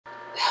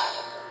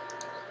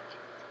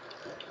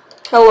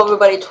Hello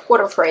everybody,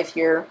 Twitter Fries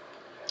here.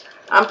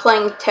 I'm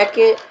playing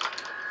Tekkit,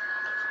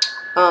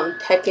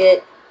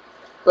 Tekkit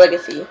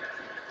Legacy.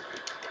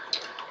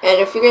 And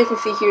if you guys can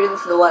see here,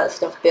 this is a lot of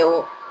stuff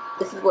built.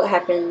 This is what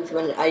happens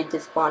when I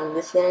just spawn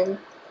this in.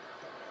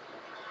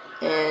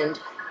 And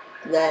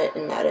that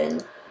in.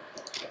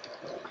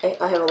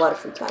 I have a lot of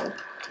free time.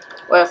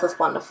 I also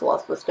spawned the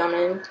Philosopher's Stone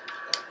in,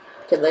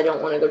 because I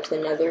don't want to go to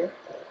the Nether.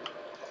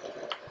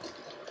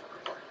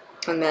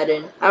 And that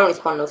in. I only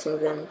spawn those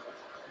things in.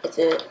 That's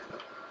it.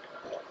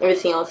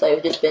 Everything else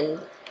I've just been,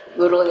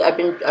 literally, I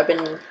went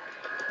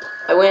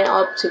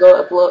up to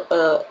go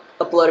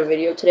upload a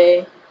video today.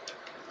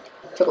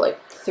 It took like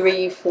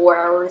 3-4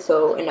 hours,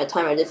 so in that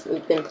time I just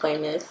been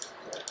playing this.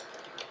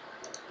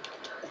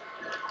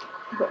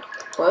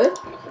 What?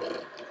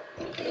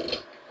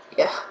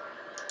 Yeah.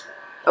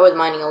 I was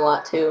mining a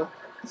lot too.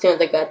 As soon as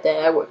I got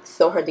that, I worked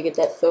so hard to get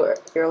that so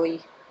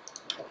early.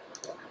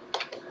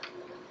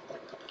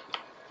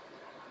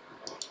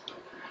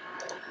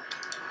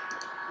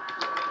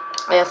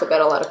 I also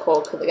got a lot of coal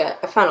because I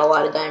found a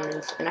lot of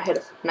diamonds, and I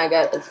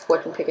got a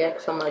scorching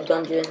pickaxe from my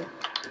dungeon.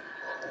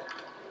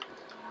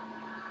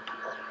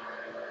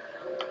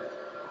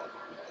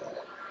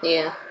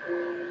 Yeah.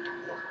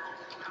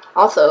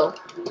 Also,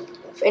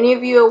 if any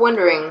of you are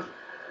wondering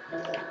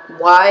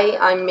why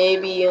I may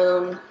be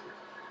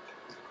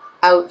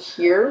out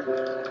here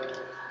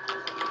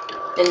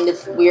in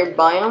this weird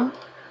biome,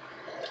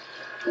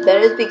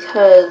 that is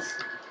because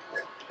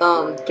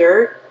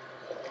dirt.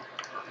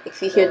 You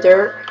see here,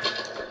 dirt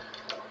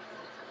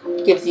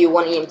gives you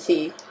 1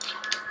 EMC.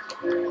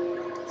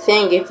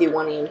 Sand gives you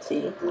 1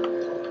 EMC.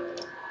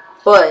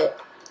 But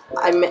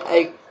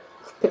I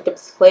picked up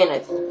this clay and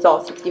I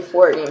saw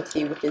 64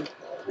 EMC,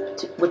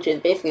 which is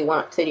basically 1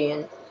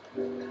 obsidian.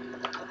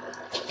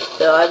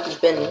 So I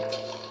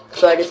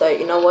decided,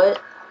 you know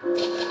what?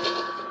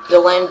 The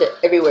land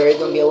everywhere is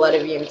gonna be a lot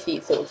of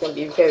EMC, so it's gonna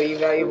be very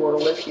valuable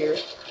to live here.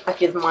 I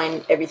can just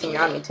mine everything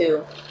around me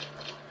too.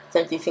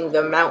 Since these things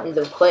are mountains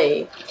of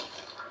clay,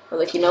 I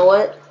was like, you know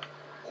what?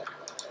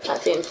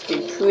 That seems to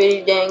be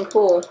pretty dang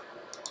cool,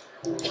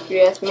 if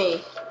you ask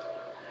me.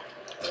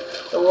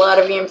 A lot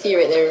of EMC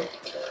right there.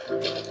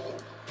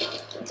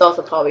 It's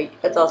also how I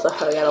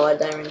got a lot of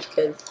diamonds,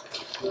 because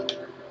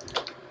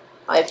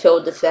I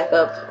filled the sack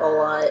up a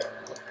lot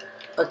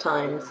of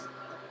times.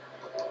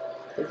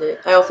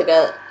 I also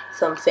got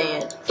some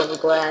sand, some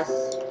glass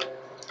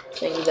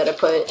things that I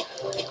put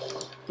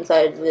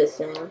inside this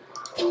thing.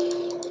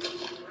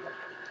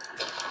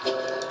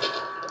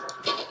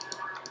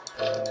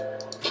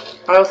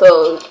 I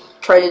also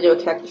tried to do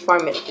a cactus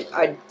farm.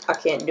 I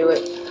can't do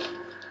it.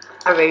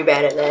 I'm very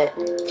bad at that.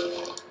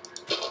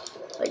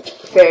 Like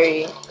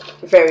very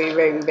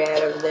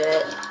bad at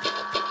that.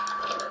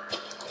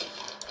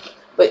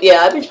 But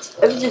yeah,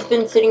 I've just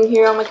been sitting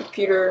here on my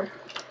computer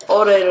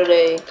all day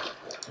today,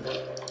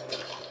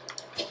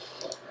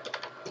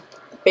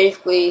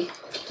 basically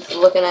just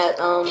looking at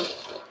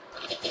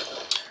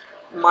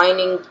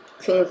mining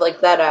things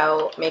like that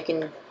out,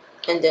 making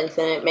indents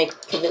in it,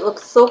 because it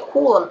looks so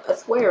cool. I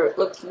swear it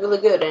looks really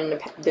good,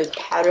 and there's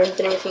patterns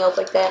and everything else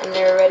like that in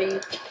there already.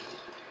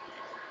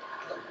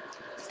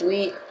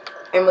 Sweet.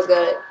 I almost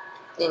got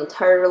the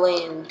entire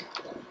land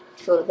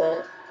filled with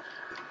that.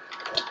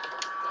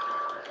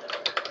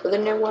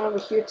 Wasn't there one over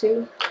here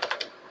too?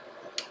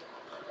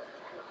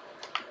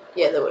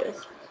 Yeah, there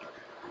was.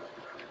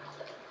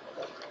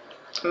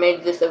 I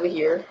made this over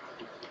here.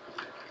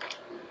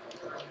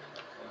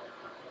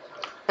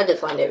 I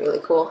just find it really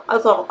cool.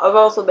 I've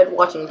also been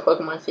watching the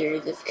Pokemon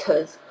series just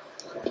because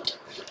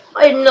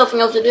I had nothing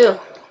else to do.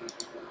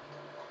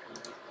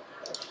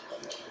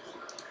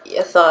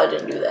 Yeah, so I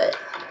didn't do that.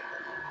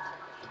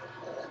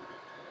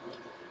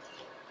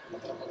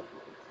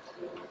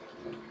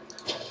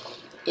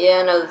 Yeah,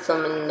 I know there's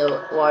some in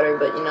the water,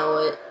 but you know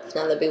what? It's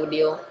not that big of a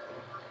deal.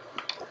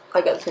 I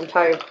got this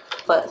entire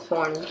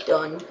platform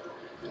done.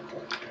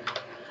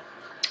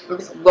 I'm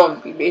just going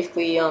to be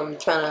basically trying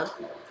to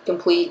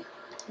complete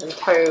the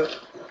entire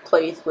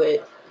place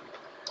with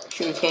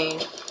sugarcane.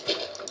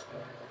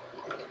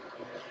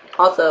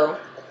 Also,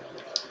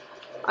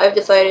 I've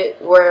decided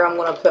where I'm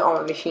going to put all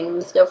my machines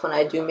and stuff when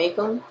I do make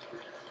them.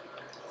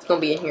 It's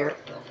going to be in here.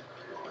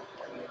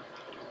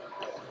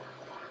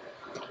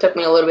 Took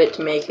me a little bit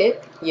to make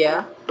it,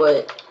 yeah,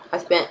 but I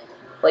spent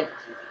like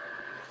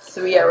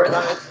 3 hours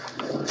on this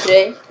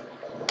today.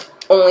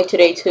 Only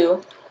today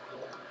too.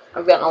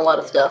 I've gotten a lot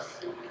of stuff.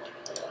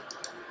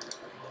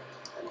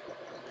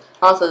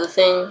 Also, this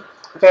thing,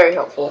 very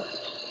helpful.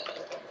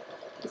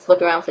 Just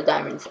look around for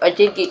diamonds. I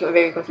did get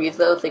very confused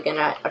though, thinking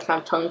I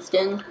found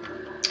tungsten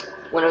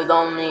when it was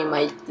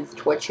only this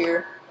torch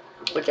here,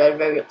 which I was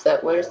very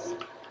upset with.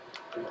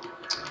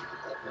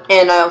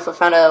 And I also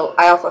found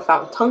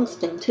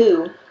tungsten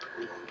too,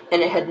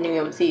 and it had new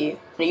EMC.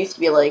 And it used to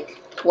be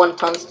like 1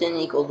 tungsten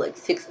equals like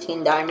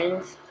 16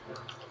 diamonds.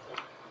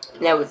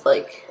 And I was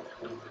like,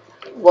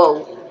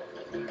 whoa,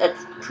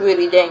 that's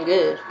pretty dang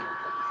good.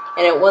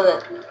 And it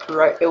wasn't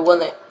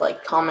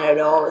like common at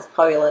all. It's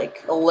probably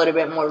like a little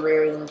bit more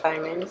rare than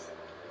diamonds.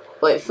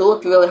 But if you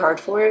look really hard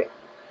for it,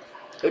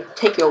 it would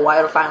take you a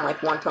while to find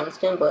like one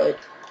tungsten, but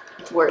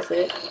it's worth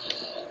it.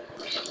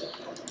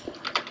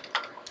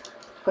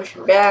 Push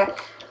him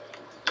back.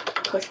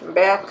 Push him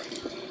back.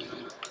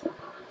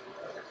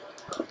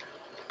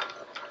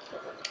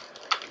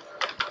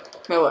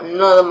 You know what?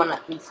 None of them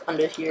is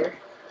under here.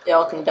 They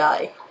all can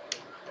die.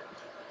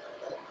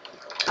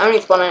 I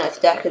only spawned in a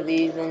stack of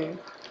these, and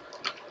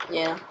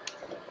yeah.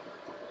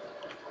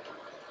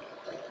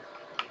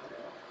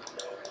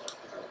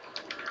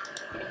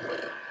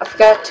 I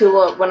forgot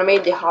to, when I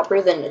made the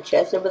hoppers and the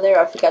chest over there,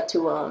 I forgot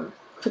to,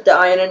 put the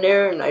iron in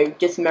there, and I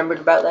just remembered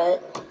about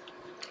that.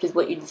 Which is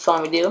what you just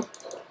saw me do.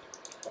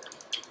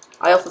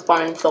 I also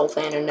spawned in soul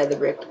sand and nether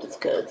brick,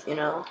 just cause, you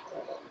know.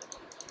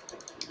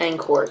 And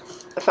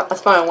quartz. I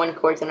spawned in one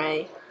quartz, and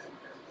I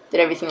did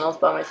everything else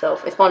by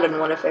myself. I spawned in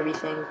one of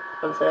everything.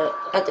 Was that?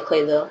 Not the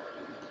clay, though.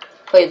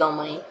 Clay is all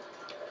money.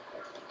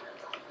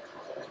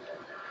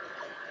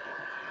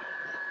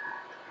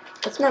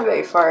 It's not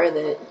very far, is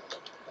it?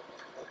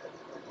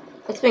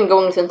 It's been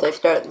going since I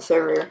started the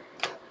server.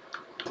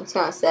 It's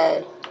kind of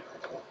sad.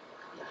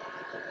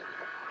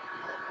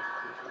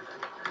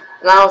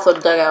 And I also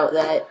dug out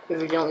that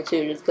originally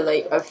too, just because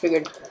I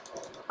figured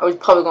I was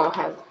probably gonna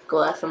have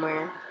glass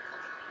somewhere.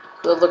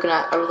 I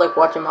was like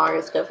watching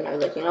Mario stuff, and I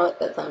was like, you know what,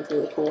 that sounds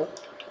really cool.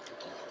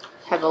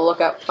 Have a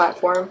lookout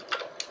platform.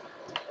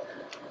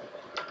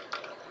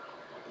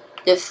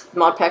 This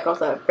mod pack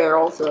also has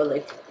barrels, so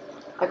like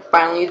I can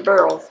finally use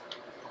barrels.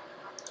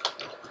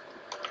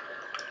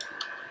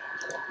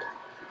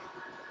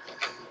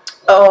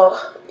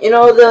 Oh, you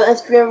know the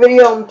Instagram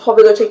video, I'm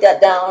probably gonna take that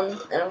down,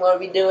 and I'm gonna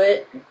redo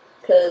it,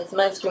 because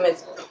my Instagram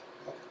is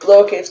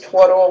lowercase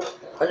twaddle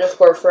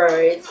 _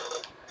 fries.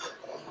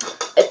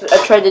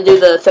 I tried to do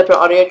the separate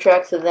audio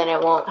tracks, so then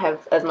it won't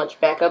have as much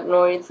backup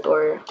noise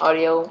or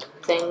audio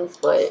things,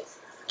 but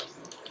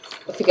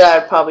I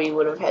forgot I probably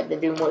would have had to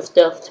do more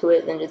stuff to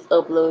it than just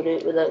upload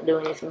it without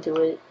doing anything to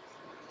it.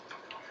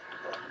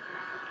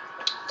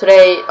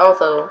 Today,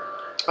 also,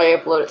 I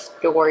uploaded a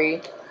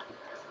story.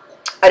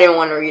 I didn't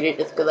want to read it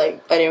just because I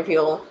don't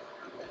feel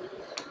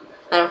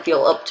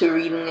up to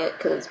reading it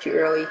because it's too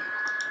early.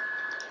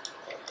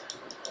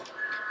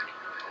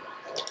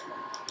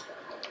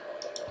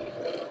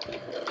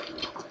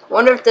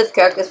 Wonder if this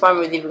cactus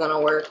farm is even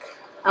gonna work.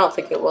 I don't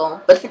think it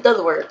will, but if it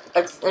does work,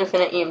 that's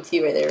infinite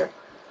EMC right there.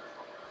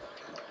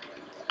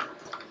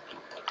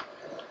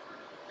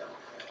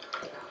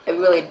 I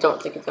really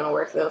don't think it's gonna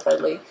work though,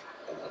 sadly.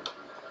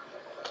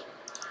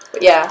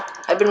 But yeah,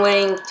 I've been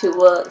waiting to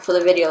for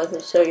the videos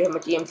to show you how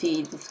much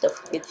EMC this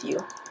stuff gets you.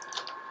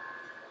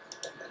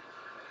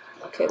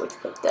 Okay, let's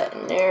put that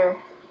in there.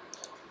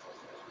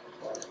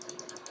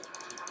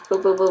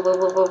 Boop boop boop boop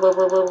boop boop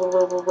boop boop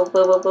boop boop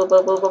boop boop boop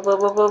boop boop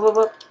boop boop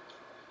boop.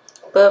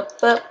 Boop,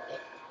 boop.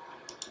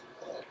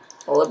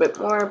 A little bit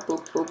more.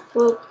 Boop, boop,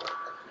 boop.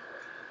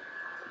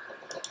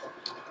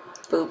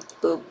 Boop,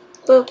 boop,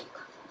 boop.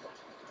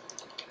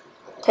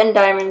 10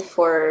 diamonds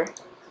for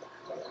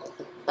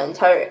the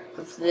entire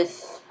of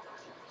this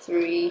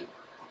 3,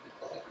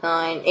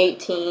 9,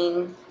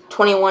 18,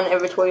 21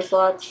 inventory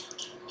slots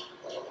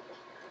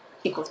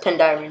equals 10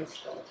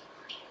 diamonds.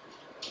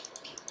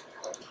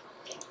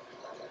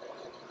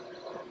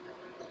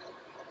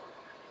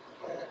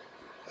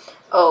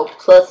 Oh,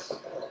 plus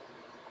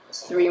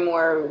 3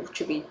 more, which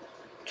would be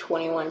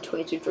 21,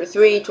 22,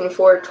 23,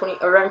 24, 20,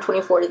 around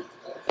 24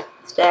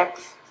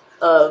 stacks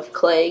of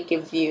clay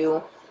gives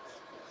you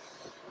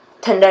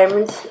 10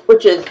 diamonds,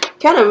 which is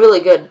kind of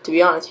really good, to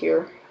be honest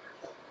here.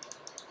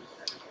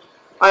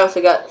 I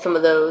also got some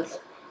of those.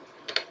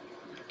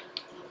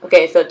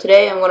 Okay, so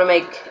today I'm going to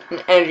make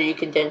an energy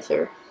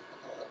condenser.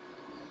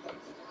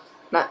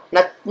 Not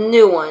the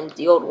new one,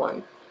 the old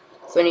one.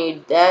 So I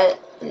need that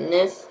and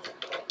this.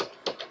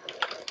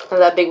 Not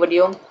that big of a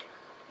deal.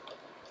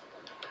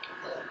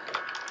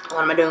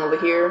 What am I doing over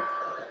here?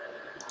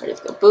 I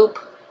just go boop.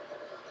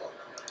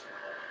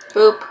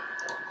 Boop.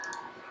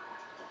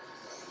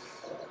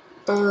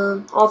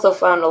 Also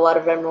found a lot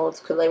of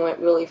emeralds because I went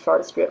really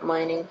far strip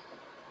mining.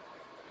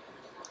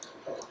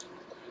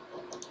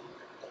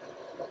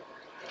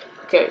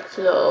 Okay,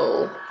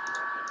 so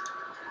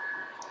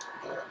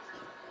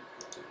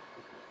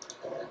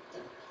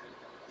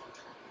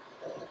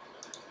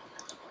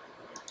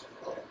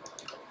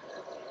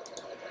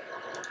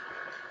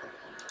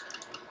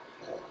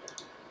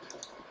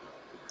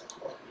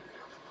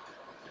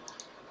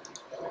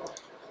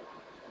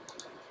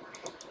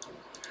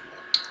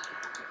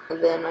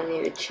and then I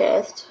need a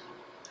chest.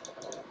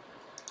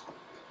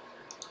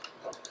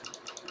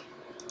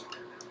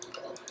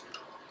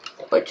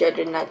 Which I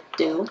did not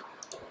do.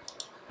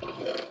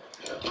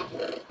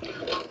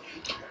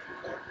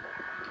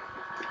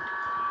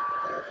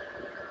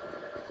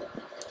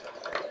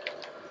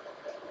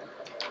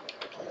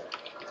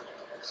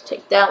 Let's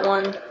take that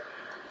one.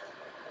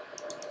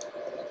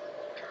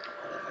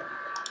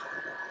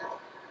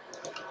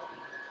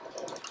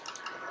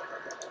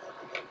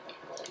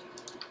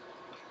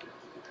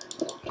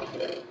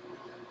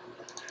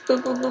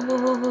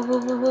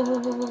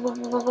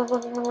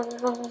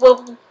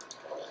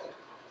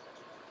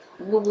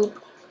 boop,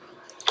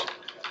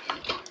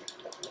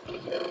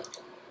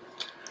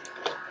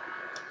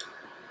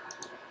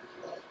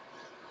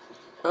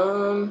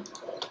 boop.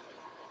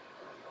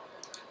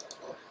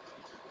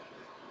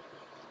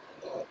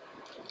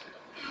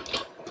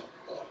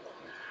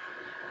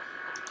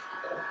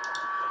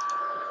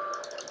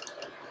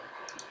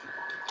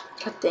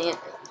 God dang it.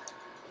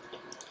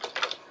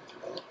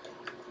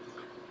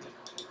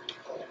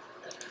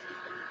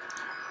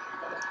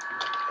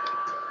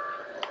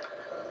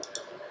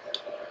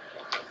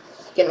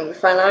 Getting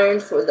refined iron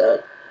for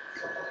the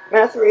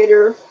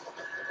macerator.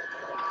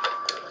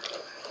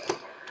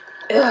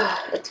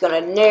 It's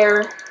gonna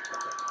nair.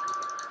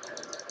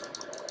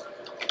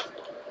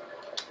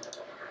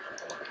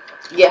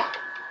 Yeah.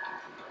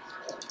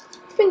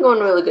 It's been going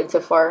really good so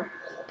far.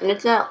 And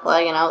it's not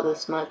lagging out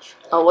this much.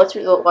 Oh, watch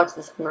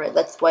this one right.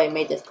 That's why I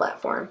made this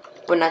platform.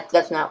 Well,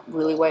 that's not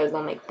really why I was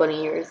gonna make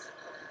bunny ears.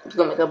 I was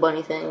gonna make a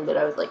bunny thing, but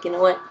I was like, you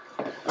know what?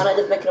 Why not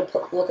just make it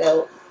a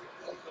lookout?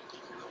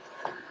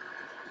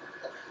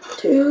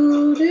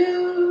 Do do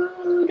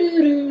do do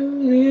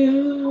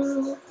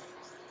do.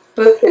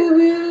 Do do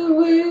do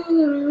do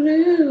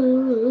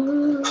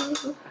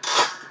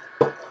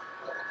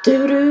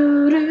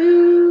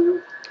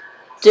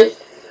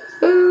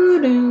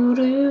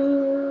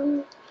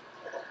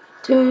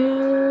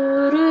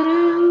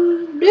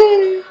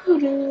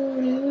do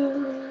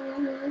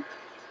do.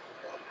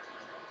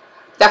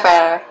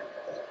 Sapphire.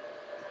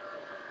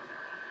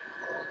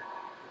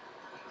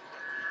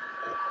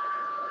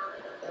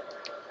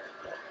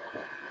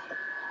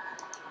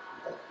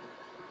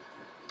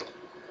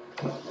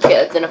 Okay,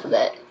 that's enough of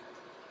that.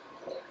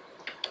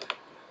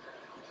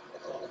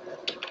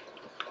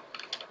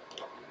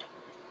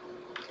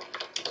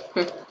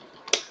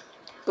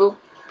 Boop,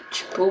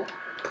 boop,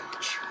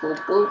 boop,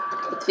 boop.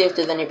 Let's see if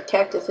there's any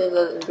cactuses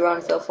that have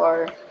grown so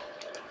far.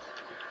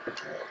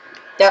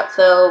 Doubt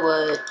so,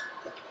 but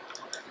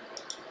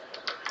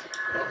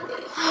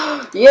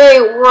yay,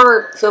 it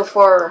worked so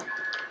far.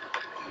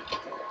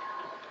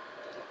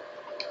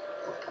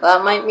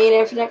 That might mean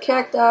infinite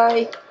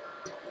cacti.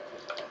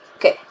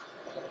 Okay.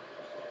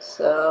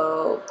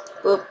 So,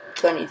 boop.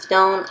 So I need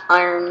stone,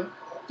 iron.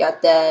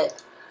 Got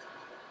that.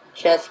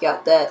 Chest,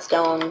 got that.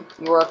 Stone.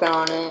 Working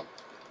on it.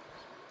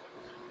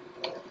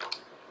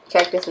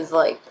 Cactus is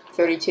like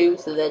 32,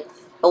 so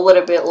that's a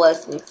little bit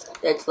less than,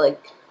 that's a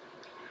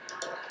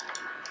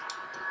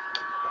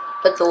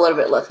little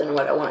bit less than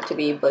what I want it to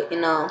be, but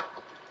you know,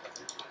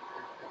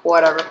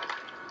 whatever.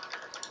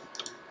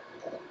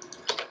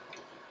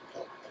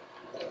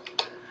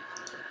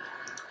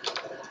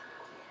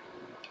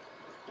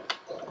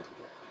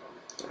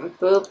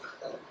 Boop,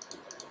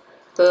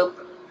 boop,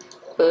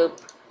 boop,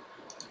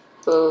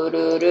 boo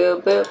doo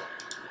doo boop,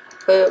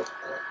 boop,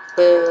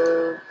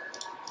 boop.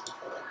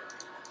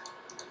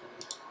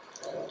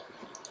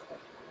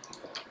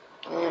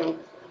 And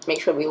make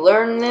sure we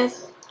learn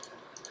this.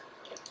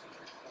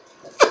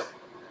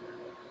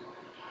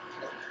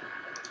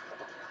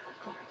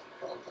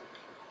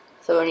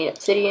 So I need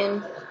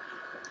obsidian.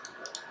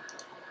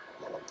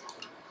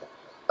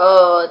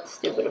 Oh, it's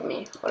stupid of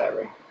me.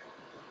 Whatever.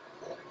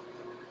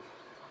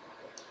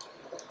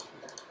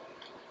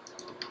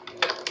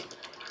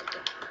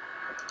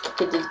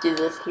 Could just do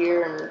this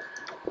here and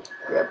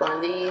grab one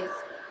of these.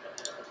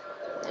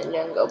 And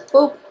then go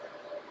boop.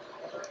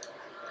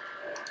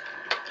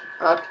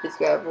 I'll have to just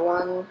grab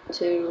 1,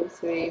 2,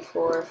 3,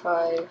 4,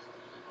 5.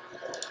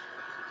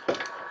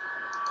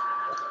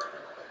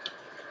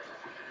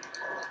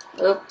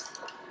 Oops.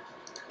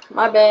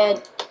 My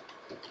bad.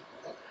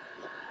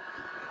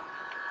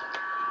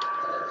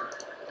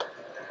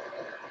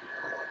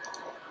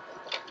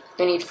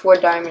 We need 4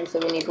 diamonds, so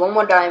we need 1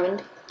 more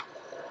diamond.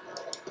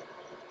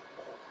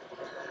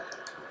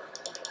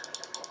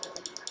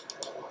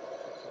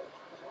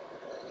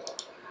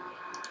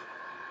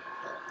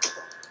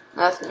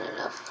 That's not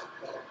enough.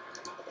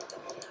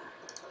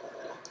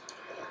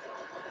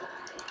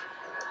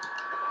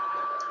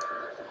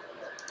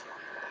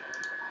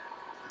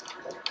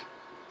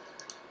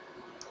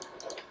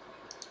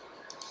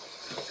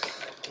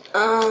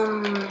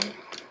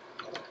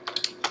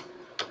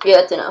 Yeah,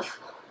 that's enough.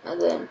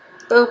 And then,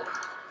 boop,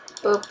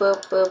 boop,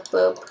 boop, boop,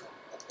 boop.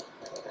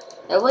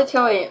 I like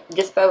how I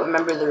just about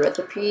remember the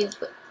recipes,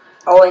 but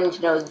all I need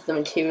to know is the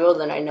material,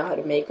 then I know how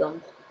to make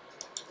them.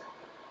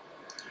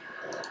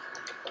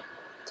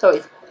 It's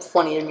always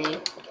funny to me.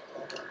 Should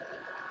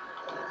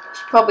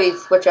probably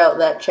switch out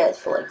that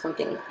chest for like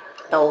something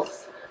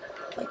else,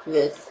 like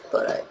this,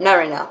 but not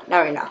right now. Not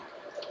right now.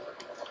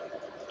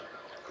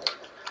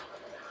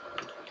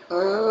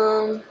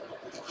 Oh,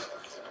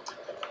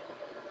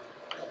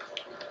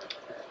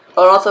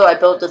 and also I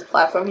built this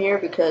platform here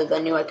because I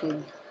knew I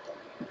can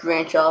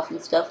branch off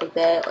and stuff like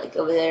that. Like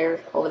over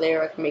there,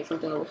 I can make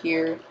something over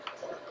here.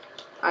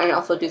 I can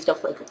also do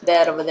stuff like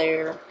that over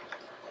there.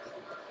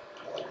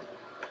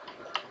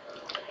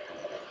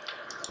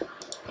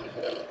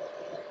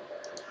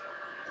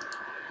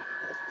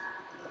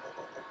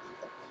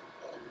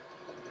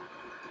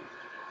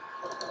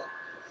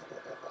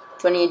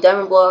 So I need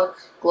diamond block,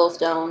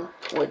 glowstone,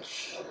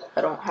 which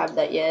I don't have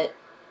that yet.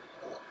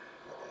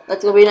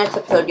 That's gonna be next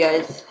episode,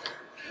 guys.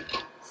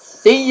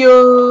 See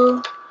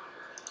ya!